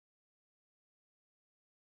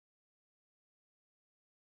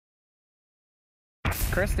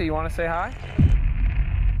Krista, you want to say hi?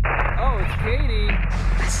 Oh, it's Katie.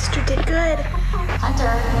 My sister did good.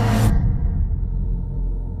 Hunter.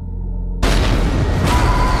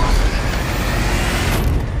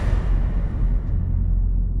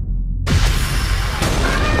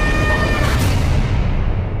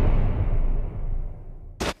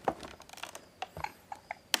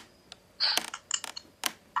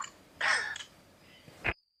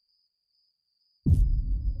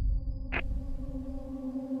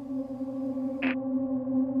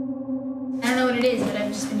 It is, but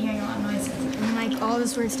I've just been hearing a lot of noises. And like all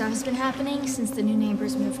this weird stuff has been happening since the new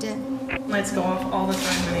neighbors moved in. Lights go off all the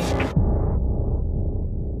time, honey.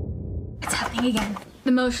 It's happening again.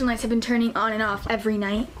 The motion lights have been turning on and off every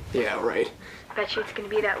night. Yeah, right. I bet you it's gonna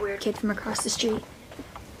be that weird kid from across the street.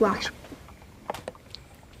 Watch.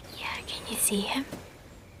 Yeah, can you see him?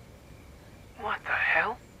 What the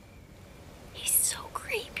hell? He's so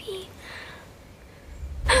creepy.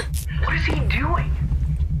 What is he doing?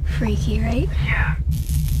 Freaky, right? Yeah.